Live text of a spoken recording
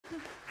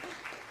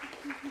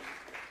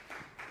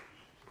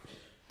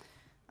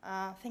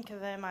Thank you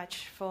very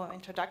much for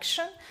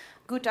introduction.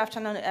 Good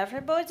afternoon,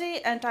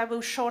 everybody, and I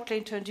will shortly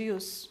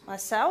introduce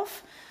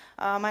myself.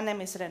 My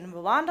name is Elena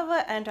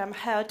Bulanova, and I'm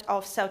head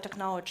of cell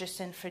technologies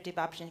in 3D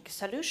Bioprinting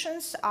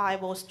Solutions. I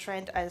was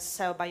trained as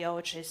cell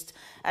biologist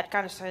at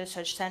Cancer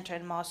Research Center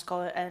in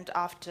Moscow, and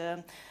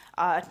after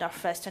at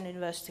Northwestern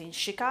University in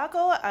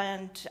Chicago,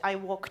 and I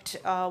worked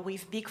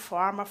with Big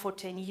Pharma for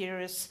 10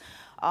 years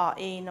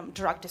in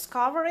drug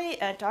discovery,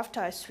 and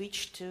after I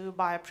switched to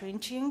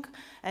bioprinting,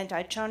 and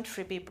I joined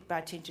 3D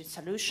Bioprinting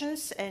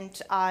Solutions,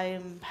 and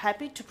I'm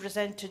happy to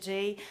present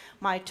today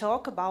my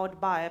talk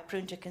about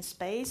bioprinting in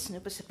space,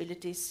 new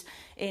possibilities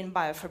in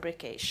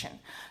biofabrication.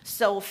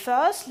 So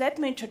first, let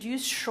me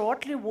introduce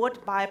shortly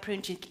what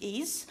bioprinting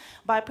is.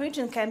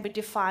 Bioprinting can be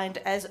defined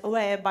as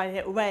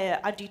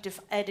layer-by-layer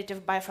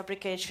additive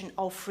biofabrication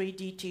of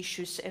 3D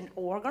tissues and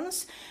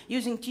organs,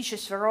 using tissue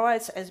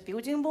spheroids as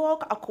building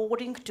block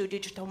according to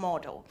digital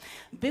model.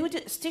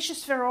 Tissue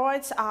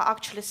spheroids are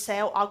actually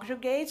cell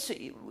aggregates, so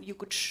you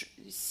could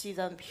see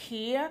them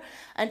here,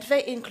 and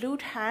they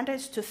include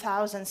hundreds to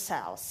thousands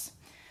cells.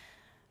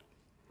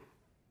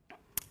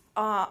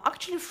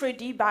 Actually,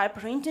 3D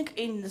bioprinting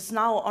is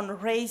now on a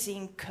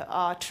rising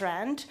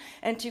trend,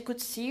 and you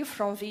could see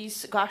from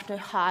this Gartner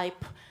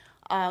hype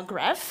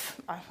graph,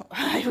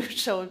 I will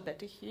show it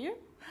better here,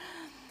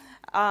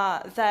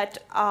 that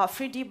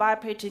 3D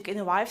bioprinting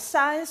in life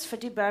science,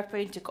 3D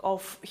bioprinting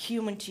of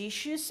human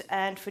tissues,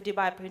 and 3D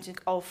bioprinting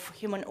of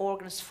human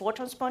organs for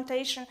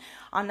transplantation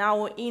are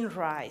now in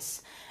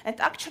rise. And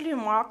actually,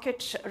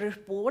 market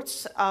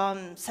reports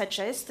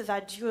suggest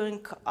that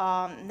during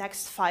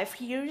next 5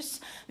 years,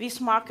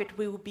 this market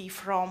will be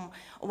from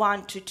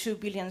 $1 to $2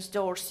 billion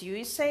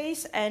USA,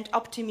 and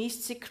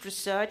optimistic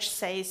research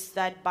says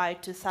that by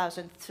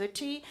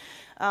 2030,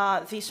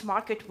 this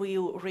market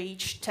will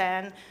reach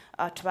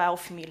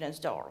 $12 million.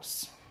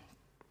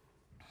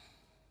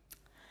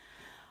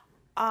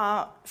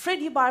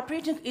 3D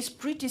bioprinting is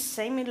pretty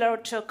similar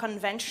to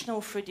conventional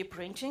 3D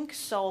printing,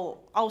 so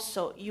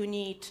also you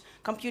need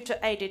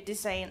computer-aided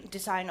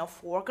design of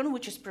organ,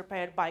 which is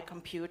prepared by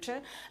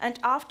computer, and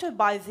after,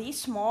 by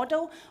this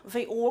model,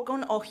 the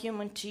organ or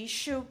human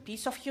tissue,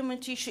 piece of human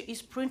tissue,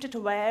 is printed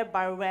layer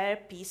by layer,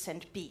 piece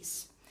and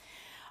piece.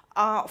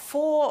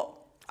 For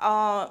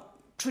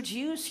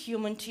produce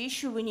human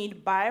tissue, we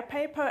need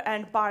biopaper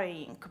and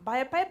bioink.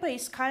 Biopaper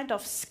is kind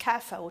of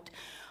scaffold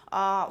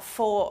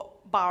for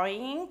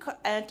bioink,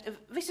 and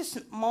this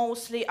is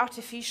mostly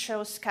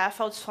artificial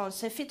scaffolds from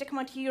synthetic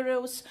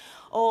materials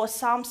or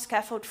some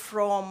scaffold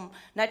from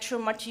natural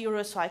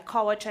materials like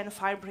collagen,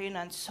 fibrin,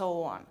 and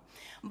so on.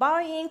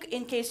 Bioink,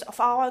 in case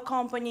of our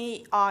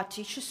company, are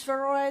tissue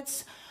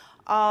spheroids,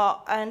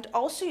 and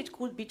also it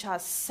could be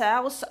just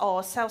cells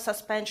or cell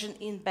suspension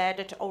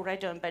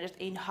already embedded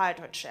in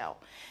hydrogel.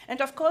 And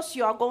of course,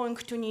 you are going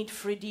to need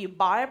 3D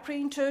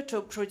bioprinter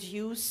to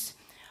produce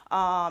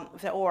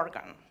the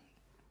organ.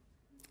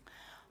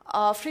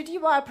 3D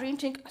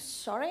bioprinting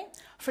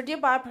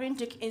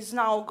is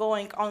now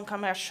going on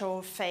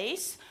commercial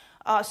phase.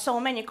 So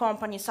many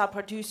companies are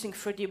producing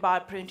 3D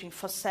bioprinting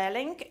for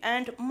selling,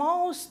 and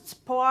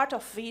most part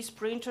of these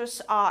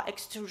printers are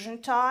extrusion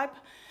type,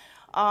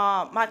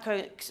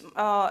 micro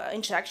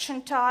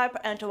injection type,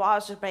 and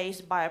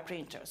laser-based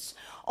bioprinters.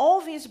 All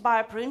these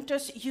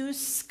bioprinters use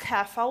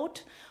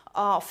scaffold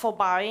for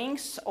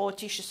bioinks or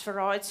tissue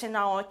spheroids in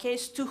our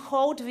case to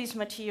hold this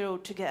material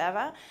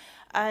together,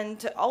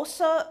 and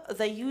also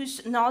they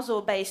use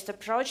nozzle-based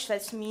approach.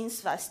 That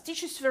means that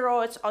tissue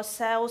spheroids or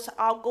cells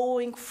are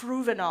going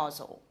through the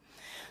nozzle.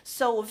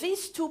 So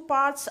these two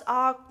parts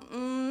are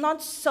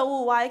not so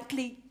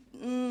likely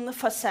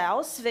for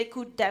cells. They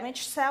could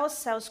damage cells.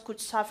 Cells could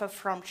suffer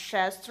from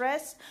shear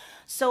stress.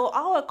 So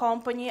our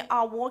company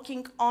are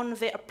working on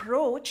the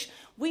approach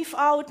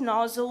without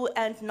nozzle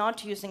and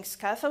not using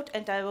scaffold,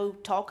 and I will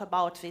talk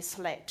about this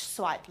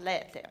slide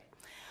later.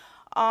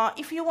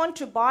 If you want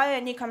to buy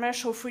any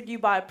commercial 3D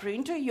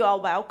bioprinter, you are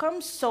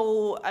welcome.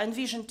 So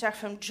Envision Tech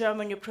from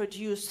Germany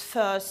produced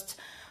first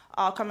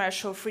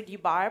commercial 3D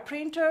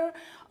bioprinter.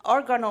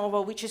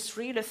 Organ.Aut, which is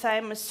really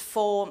famous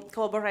for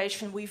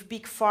collaboration with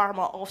Big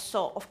Pharma,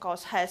 also, of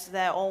course, has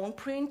their own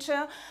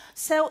printer.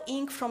 Cell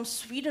Inc. from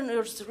Sweden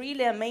is a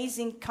really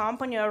amazing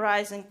company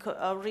arising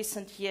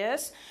recent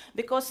years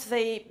because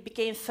they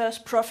became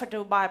first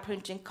profitable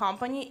bioprinting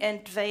company,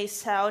 and they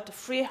sold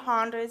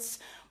 300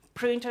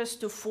 printers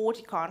to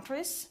 40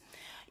 countries.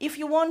 If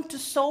you want to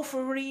solve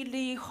a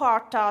really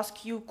hard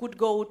task, you could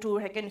go to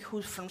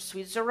Regenhus from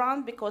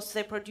Switzerland because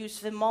they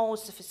produce the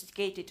most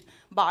sophisticated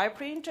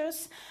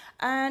bioprinters.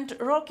 And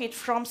Rocket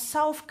from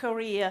South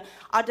Korea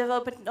are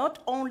developing not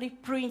only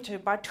printer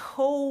but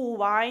whole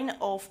line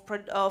of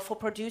for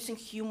producing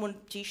human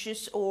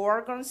tissues or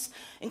organs,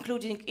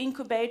 including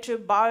incubator,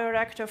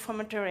 bioreactor,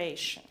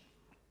 fermentation.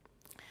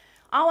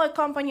 Our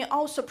company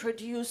also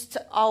produced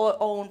our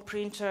own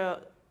printer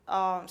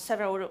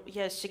several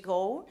years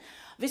ago.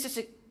 This is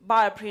a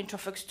bioprinter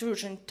of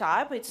extrusion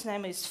type. Its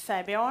name is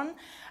Fabian,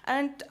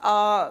 and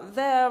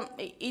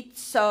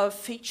its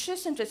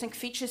interesting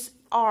features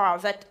are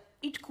that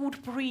it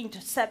could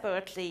print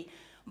separately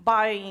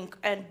bioink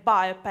and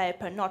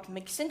biopaper, not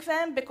mixing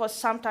them, because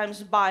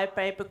sometimes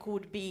biopaper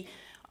could be,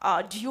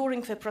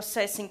 during the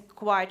processing,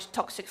 quite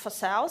toxic for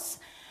cells.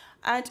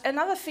 And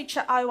another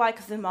feature I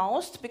like the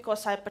most,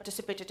 because I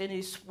participated in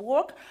this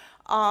work,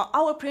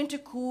 our printer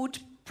could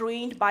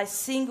print by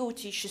single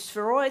tissue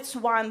spheroids,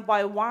 one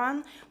by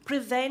one,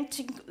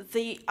 preventing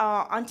the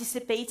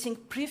anticipating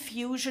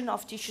prefusion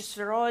of tissue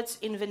spheroids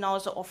in the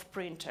nozzle of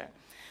printer.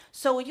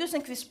 So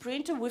using this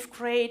printer, we've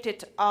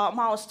created a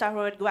mouse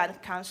thyroid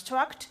gland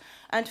construct,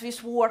 and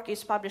this work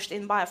is published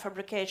in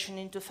Biofabrication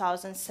in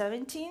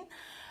 2017.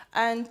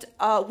 And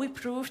we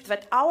proved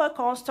that our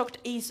construct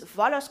is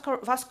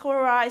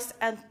vascularized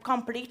and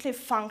completely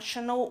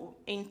functional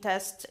in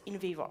tests in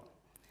vivo.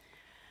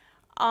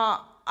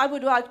 I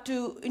would like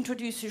to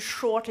introduce you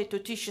shortly to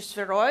tissue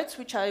spheroids,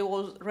 which I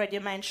already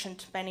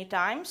mentioned many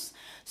times.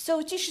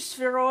 So tissue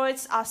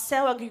spheroids are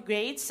cell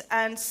aggregates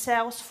and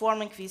cells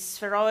forming these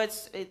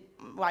spheroids,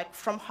 like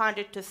from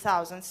 100 to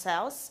 1,000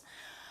 cells.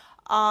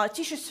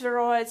 Tissue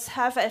spheroids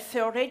have a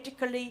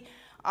theoretically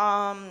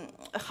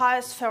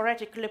highest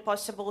theoretically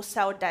possible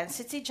cell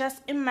density.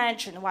 Just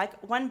imagine, like,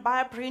 when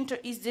bioprinter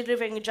is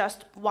delivering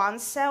just one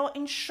cell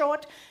in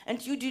shot,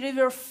 and you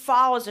deliver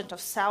thousands of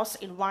cells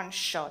in one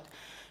shot.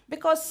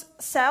 Because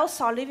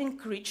cells are living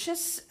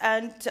creatures,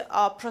 and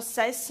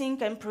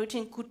processing and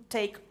printing could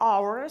take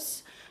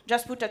hours.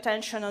 Just put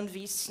attention on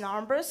these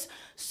numbers.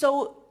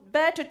 So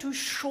better to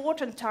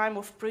shorten time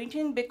of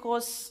printing,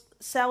 because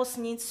cells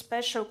need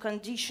special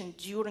conditions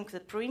during the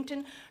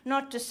printing,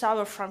 not to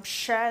suffer from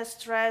shear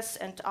stress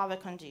and other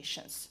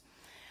conditions.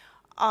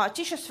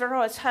 Tissue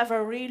spheroids have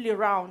a really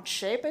round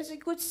shape, as you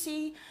could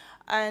see,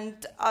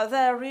 and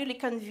they're really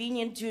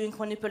convenient during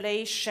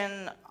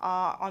manipulation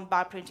on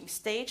bioprinting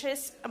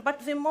stages.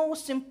 But the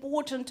most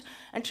important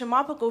and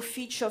remarkable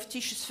feature of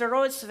tissue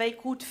spheroids, they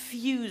could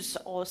fuse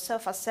or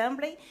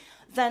self-assembly,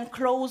 then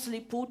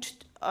closely put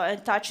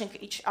and touching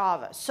each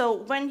other. So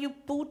when you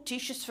put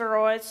tissue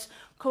spheroids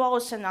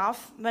close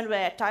enough, when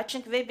they are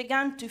touching, they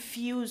began to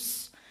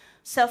fuse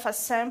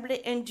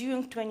self-assembly, and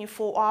during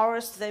 24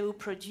 hours, they will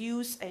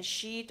produce a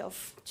sheet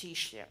of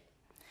tissue.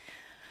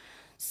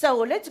 So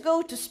let's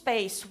go to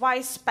space.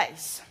 Why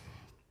space?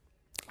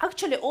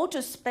 Actually,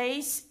 outer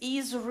space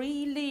is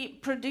really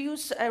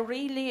produce a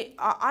really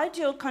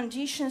ideal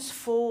conditions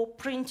for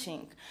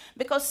printing,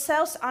 because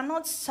cells are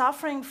not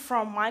suffering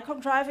from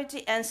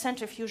microgravity and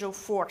centrifugal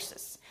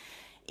forces.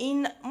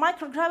 In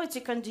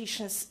microgravity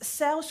conditions,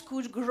 cells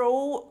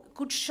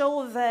could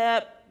show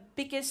their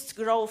biggest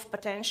growth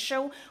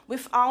potential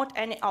without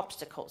any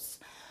obstacles.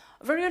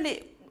 The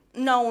really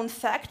known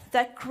fact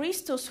that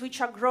crystals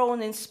which are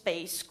grown in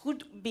space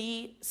could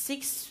be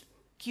 6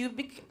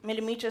 cubic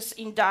millimeters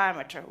in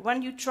diameter.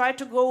 When you try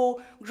to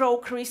grow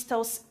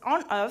crystals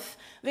on Earth,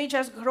 they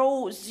just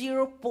grow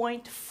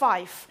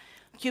 0.5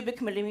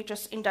 cubic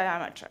millimeters in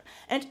diameter.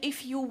 And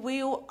if you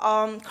will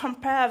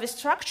compare the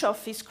structure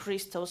of these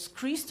crystals,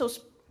 crystals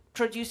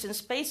produced in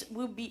space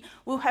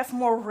will have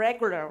more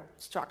regular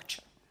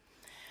structure.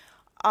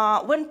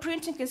 When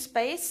printing in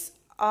space,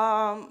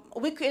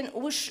 we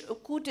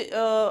could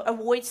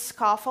avoid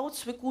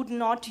scaffolds. We could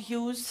not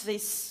use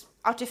this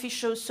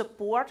artificial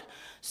support,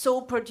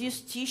 so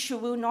produced tissue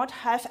will not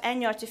have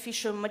any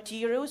artificial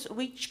materials,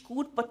 which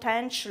could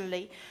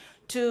potentially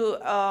to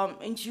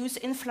induce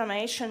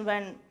inflammation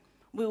when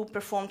we will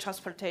perform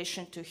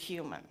transplantation to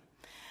human.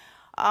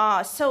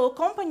 So a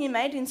company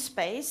made in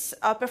space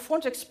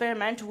performed an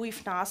experiment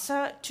with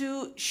NASA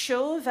to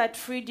show that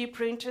 3D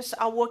printers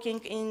are working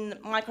in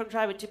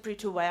microgravity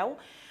pretty well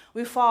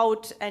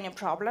without any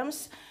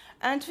problems.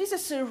 And this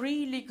is a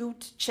really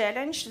good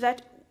challenge,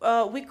 that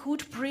we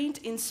could print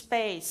in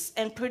space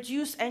and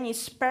produce any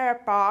spare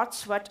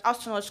parts that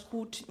astronauts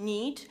could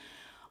need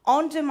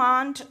on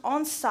demand,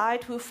 on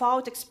site,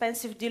 without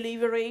expensive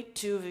delivery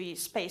to the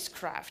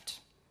spacecraft.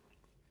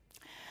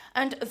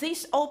 And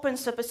this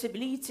opens the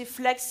possibility,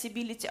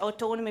 flexibility,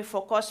 autonomy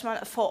for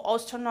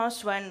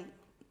astronauts when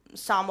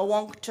some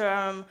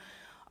long-term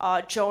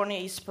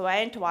journey is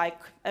planned, like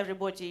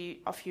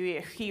everybody of you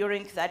are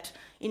hearing that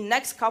in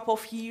next couple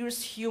of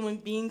years, human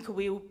beings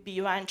will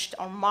be launched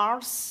on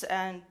Mars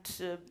and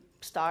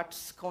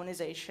start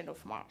colonization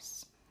of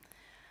Mars.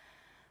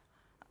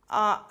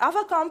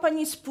 Other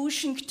companies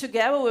pushing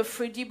together with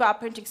 3D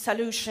Bioprinting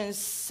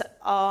Solutions,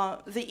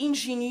 the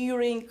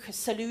engineering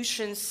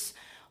solutions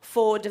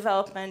for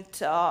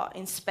development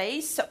in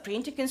space,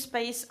 printing in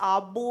space,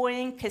 are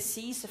Boeing,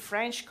 Cassis, a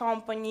French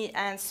company,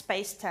 and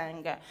Space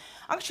Tang.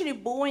 Actually,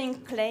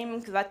 Boeing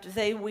claiming that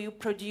they will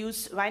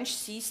produce launch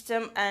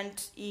system,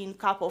 and in a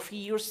couple of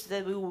years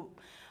they will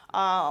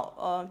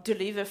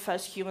deliver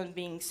first human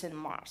beings in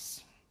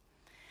Mars.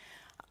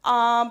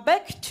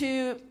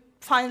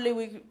 Finally,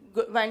 we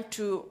went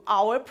to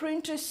our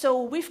printer.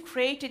 So we've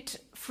created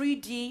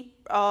 3D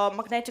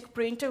magnetic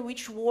printer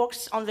which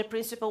works on the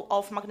principle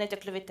of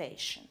magnetic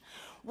levitation.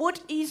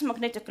 What is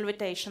magnetic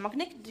levitation?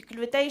 Magnetic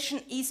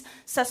levitation is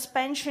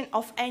suspension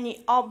of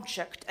any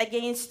object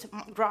against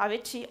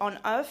gravity on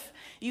Earth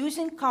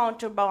using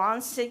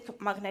counterbalancing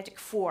magnetic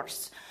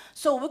force.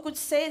 So we could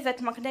say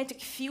that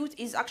magnetic field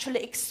is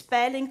actually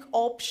expelling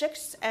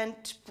objects and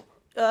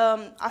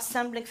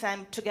assembling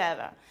them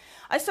together.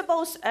 I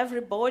suppose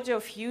everybody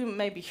of you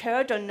maybe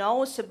heard or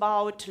knows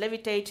about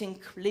levitating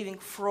living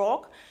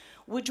frog,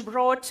 which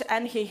brought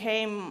Annie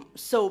Haim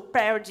so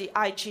parody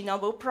IG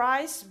Nobel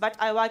Prize, but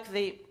I like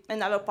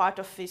another part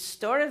of his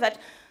story that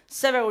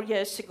several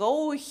years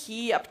ago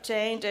he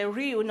obtained a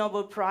real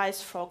Nobel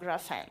Prize for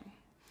graphene.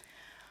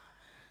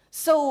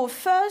 So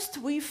first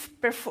we've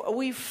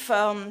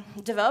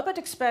developed an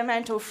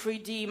experimental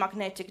 3D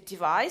magnetic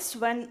device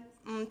when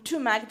two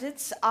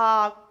magnets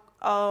are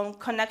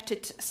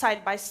connected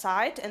side by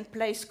side and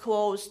placed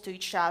close to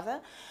each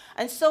other.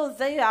 And so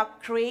they are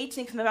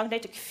creating the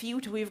magnetic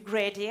field with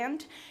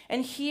gradient.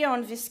 And here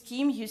on this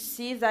scheme, you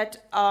see that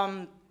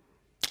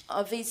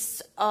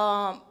this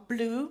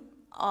blue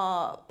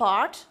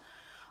part,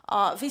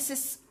 this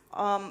is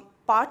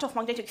part of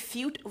magnetic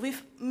field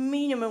with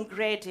minimum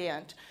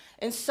gradient.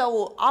 And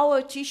so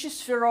our tissue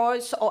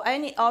spheroids or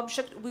any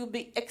object will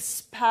be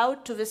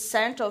expelled to the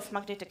center of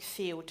magnetic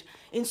field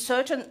in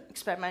certain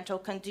experimental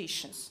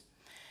conditions.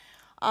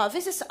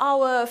 This is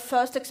our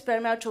first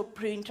experimental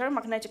printer,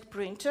 magnetic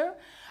printer,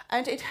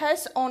 and it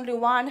has only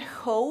one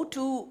hole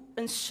to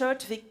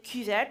insert the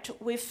cuvette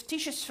with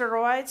tissue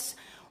spheroids,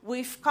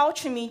 with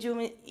culture medium,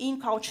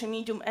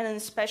 and in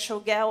special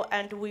gel,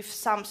 and with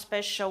some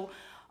special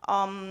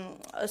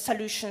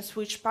solutions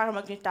which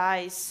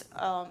paramagnetize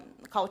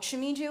culture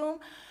medium.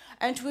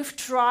 And we've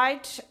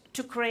tried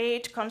to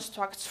create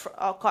constructs,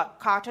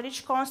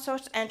 cartilage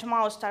constructs and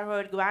mouse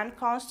thyroid gland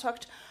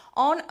construct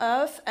on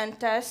Earth and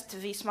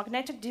test this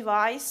magnetic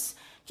device,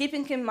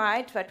 keeping in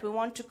mind that we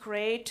want to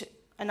create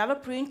another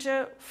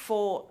printer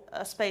for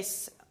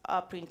space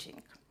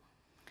printing.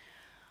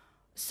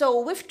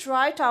 So we've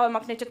tried our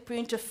magnetic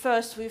printer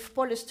first with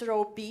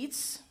polystyrol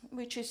beads,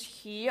 which is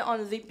here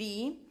on the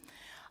B.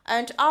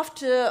 And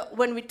after,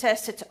 when we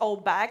tested all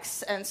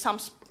bags and some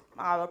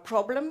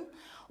problem,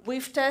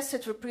 we've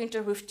tested the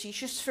printer with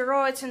tissue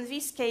spheroids. In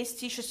this case,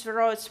 tissue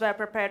spheroids were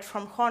prepared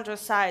from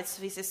chondrocytes.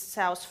 This is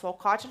cells for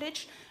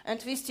cartilage. And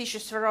these tissue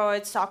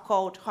spheroids are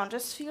called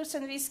chondrospheres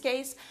in this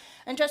case.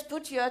 And just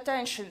put your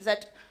attention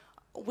that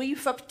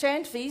we've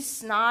obtained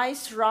this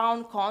nice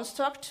round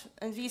construct.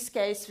 In this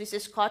case, this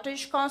is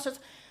cartilage construct,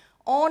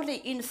 only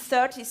in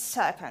 30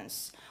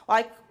 seconds.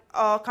 Like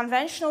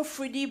conventional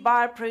 3D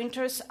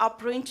bioprinters are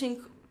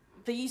printing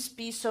this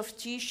piece of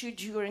tissue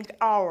during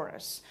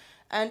hours.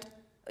 And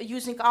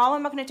using our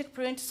magnetic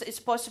printers, it's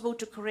possible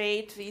to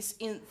create this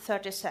in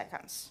 30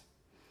 seconds.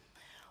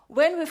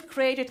 When we've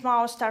created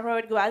mouse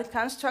thyroid gland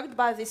construct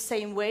by the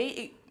same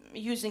way,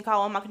 using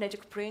our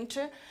magnetic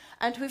printer,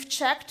 and we've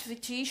checked the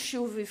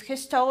tissue with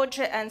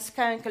histology and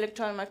scanning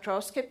electron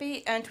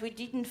microscopy, and we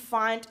didn't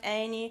find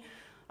any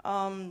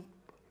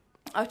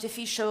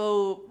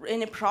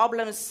any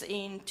problems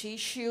in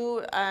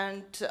tissue,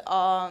 and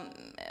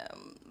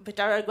the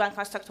thyroid gland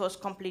construct was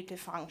completely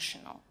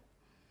functional.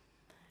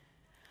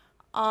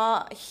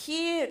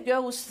 Here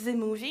goes the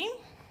movie.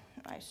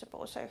 I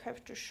suppose I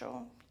have to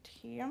show it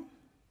here.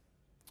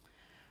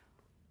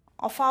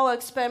 Of our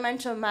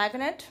experimental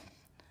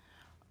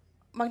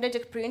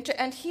magnetic printer.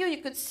 And here you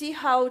could see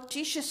how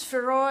tissue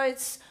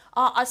spheroids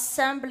are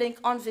assembling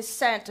on the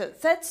center.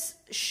 That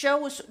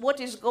shows what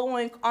is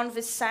going on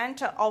the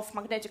center of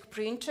magnetic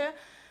printer.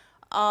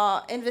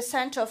 In the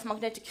center of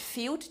magnetic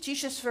field,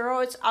 tissue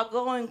spheroids are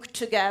going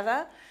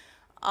together.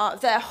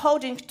 They're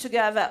holding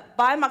together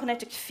by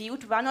magnetic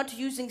field. We're not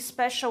using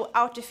special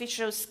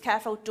artificial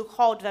scaffold to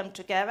hold them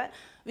together.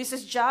 This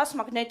is just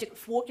magnetic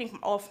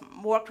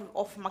work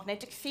of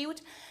magnetic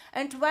field.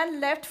 And when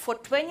left for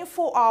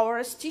 24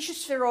 hours, tissue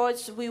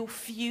spheroids will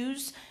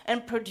fuse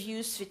and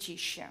produce the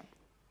tissue.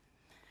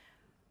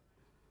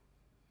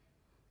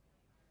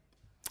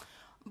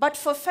 But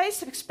for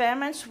phase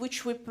experiments,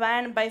 which we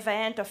plan by the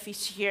end of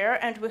this year,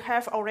 and we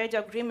have already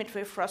agreement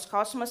with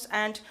Roscosmos,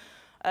 and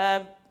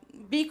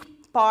big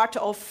part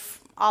of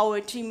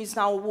our team is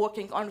now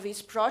working on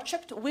this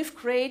project, we've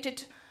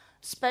created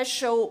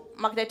special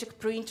magnetic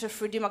printer,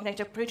 3D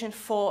magnetic printer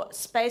for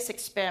space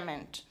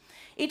experiment.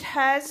 It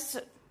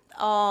has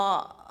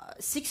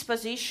 6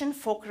 positions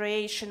for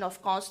creation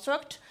of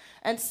construct,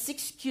 and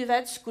 6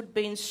 cuvettes could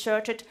be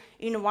inserted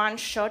in one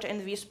shot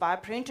in this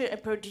bioprinter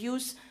and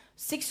produce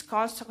 6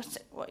 constructs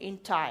in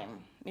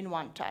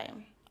one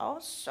time. Oh,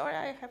 sorry,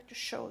 I have to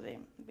show the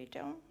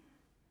video.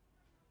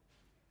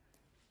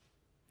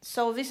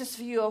 So this is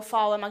view of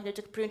our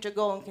magnetic printer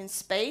going in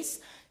space.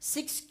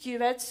 6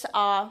 cuvettes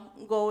are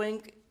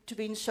going to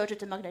be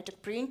inserted in the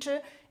magnetic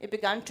printer. It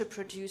began to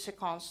produce a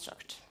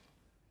construct.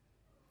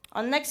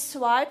 On next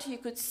slide, you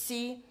could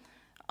see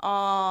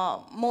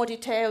more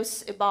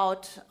details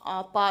about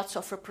parts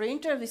of a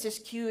printer. This is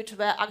cute,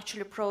 where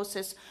actually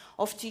process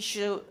of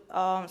tissue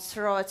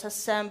thyroid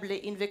assembly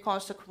in the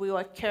construct will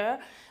occur.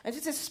 And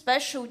this is a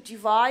special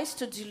device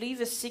to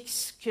deliver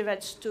 6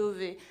 cuvettes to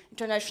the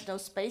International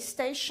Space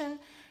Station.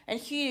 And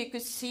here you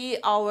could see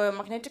our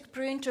magnetic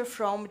printer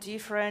from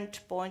different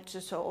points,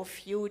 so a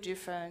few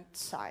different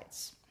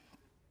sides.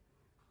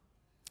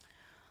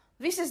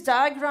 This is a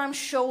diagram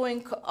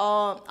showing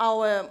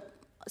our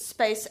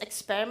space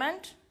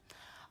experiment.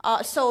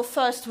 So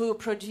first we'll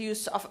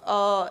produce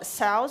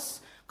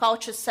cells,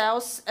 culture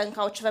cells, and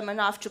culture them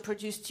enough to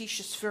produce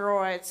tissue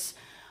spheroids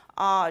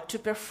to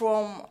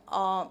perform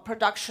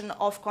production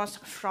of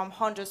construct from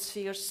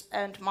chondrospheres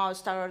and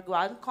mouse thyroid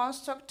gland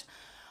construct.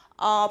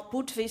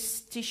 Put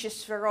these tissue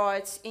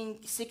spheroids in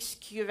 6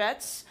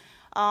 cuvettes.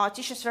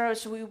 Tissue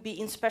spheroids will be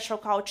in special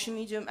culture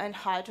medium and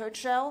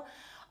hydrogel,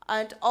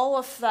 and all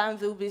of them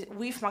will be,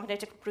 with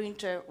magnetic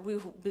printer,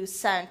 will be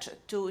sent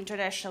to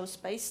International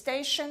Space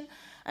Station.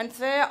 And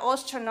there,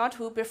 astronauts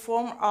will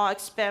perform our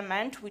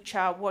experiment, which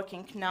are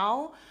working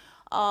now.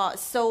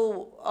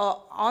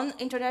 On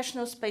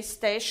International Space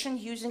Station,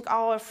 using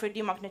our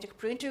 3D magnetic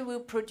printer,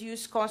 we'll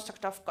produce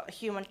construct of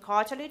human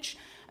cartilage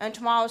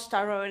and mouse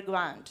thyroid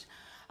gland.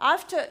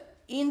 After,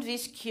 in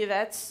these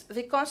cuvettes,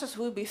 the constructs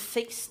will be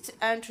fixed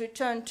and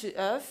returned to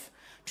Earth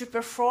to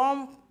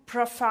perform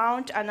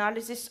profound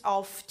analysis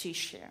of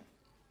tissue.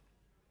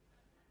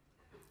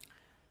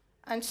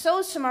 And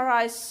so,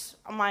 summarize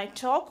my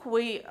talk,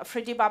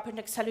 3D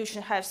Bioprinting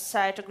Solutions have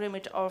signed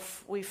agreement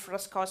with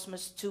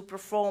Roscosmos to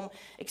perform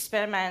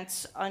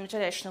experiments on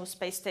International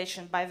Space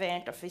Station by the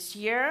end of this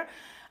year.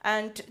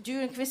 And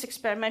during this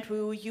experiment, we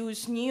will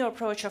use new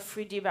approach of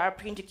 3D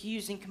bioprinting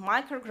using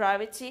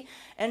microgravity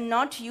and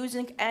not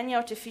using any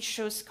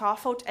artificial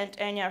scaffold and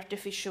any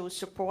artificial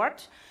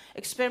support.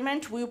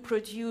 Experiment will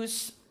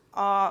produce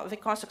the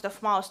concept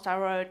of mouse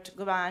thyroid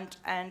gland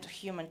and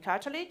human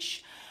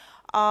cartilage.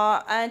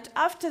 And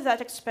after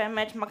that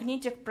experiment,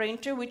 magnetic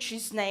printer, which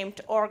is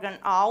named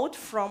Organ.Aut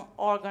from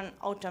Organ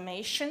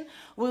Automation,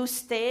 will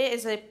stay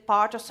as a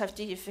part of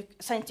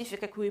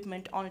scientific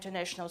equipment on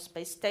International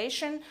Space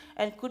Station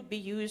and could be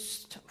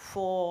used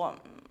for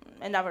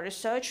another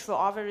research, for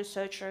other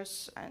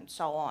researchers, and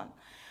so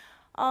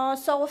on.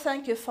 So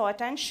thank you for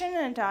attention,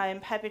 and I am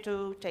happy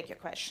to take your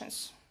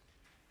questions.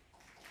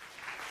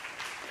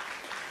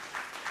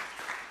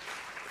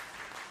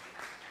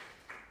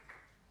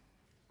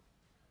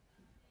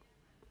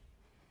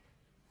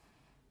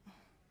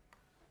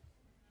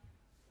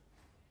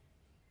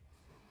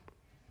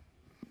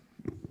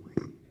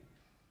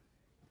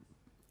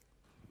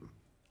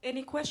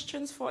 Any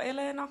questions for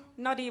Elena?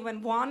 Not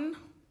even one?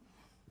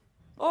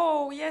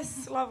 Oh,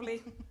 yes,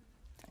 lovely.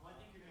 Well, I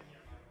think you can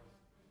hear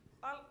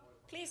my voice.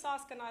 Please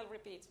ask and I'll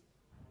repeat.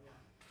 Yeah.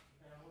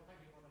 Well,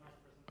 thank you for the nice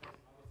presentation.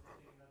 I was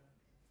thinking that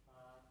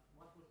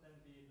what would then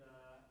be the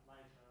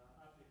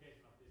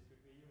application of this?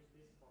 Could we use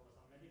this for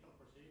some medical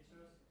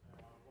procedures,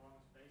 long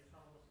space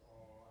travels,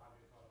 or have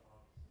you thought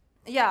about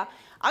this? Yeah,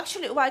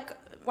 actually, like...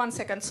 1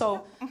 second.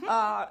 So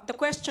the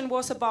question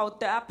was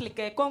about the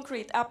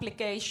concrete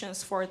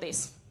applications for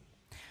this.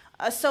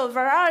 So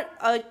there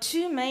are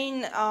 2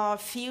 main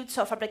fields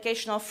of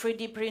application of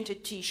 3D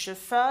printed tissue.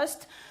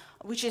 First,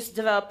 which is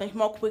developing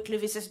more quickly,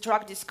 this is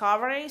drug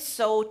discovery.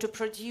 So to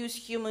produce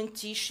human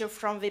tissue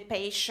from the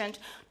patient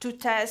to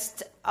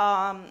test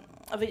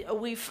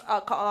with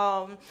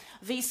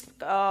this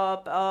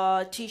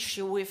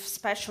tissue with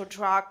special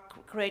drug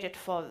created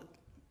for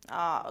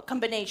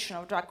combination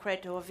of drug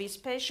created for this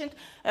patient,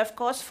 of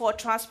course, for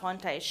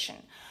transplantation.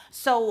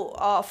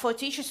 So for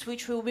tissues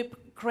which will be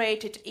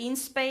created in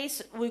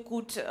space, we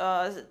could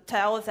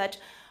tell that,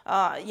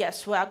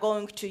 yes, we are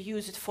going to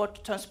use it for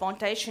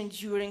transplantation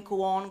during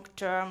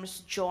long-term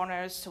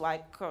journeys,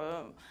 like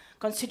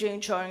considering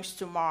journeys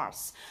to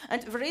Mars.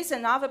 And there is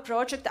another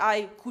project,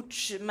 I could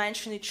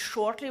mention it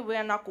shortly. We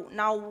are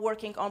now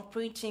working on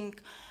printing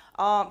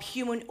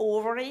human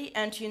ovary,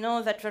 and you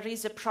know that there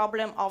is a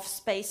problem of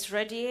space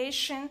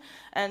radiation,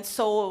 and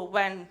so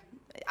when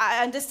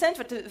I understand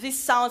that this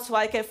sounds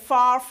like a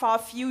far, far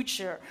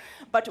future,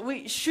 but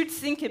we should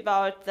think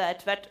about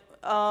that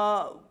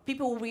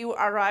people will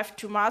arrive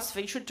to Mars,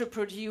 they should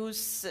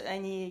produce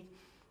any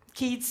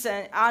kids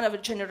and another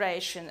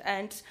generation,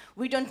 and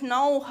we don't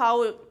know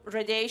how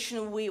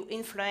radiation will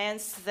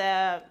influence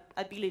their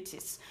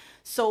abilities.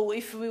 So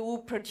if we will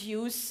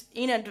produce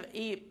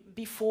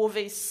before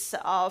this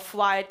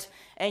flight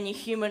any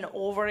human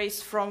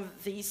ovaries from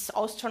these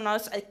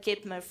astronauts, I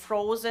keep them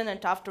frozen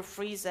and after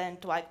freeze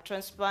and like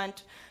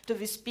transplant to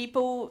these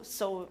people,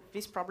 so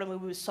this problem will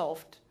be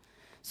solved.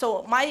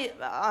 So my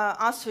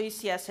answer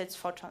is yes, it's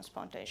for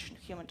transplantation,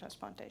 human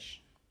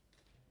transplantation.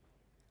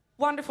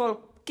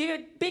 Wonderful.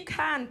 Give a big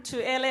hand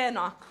to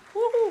Elena.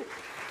 Woohoo.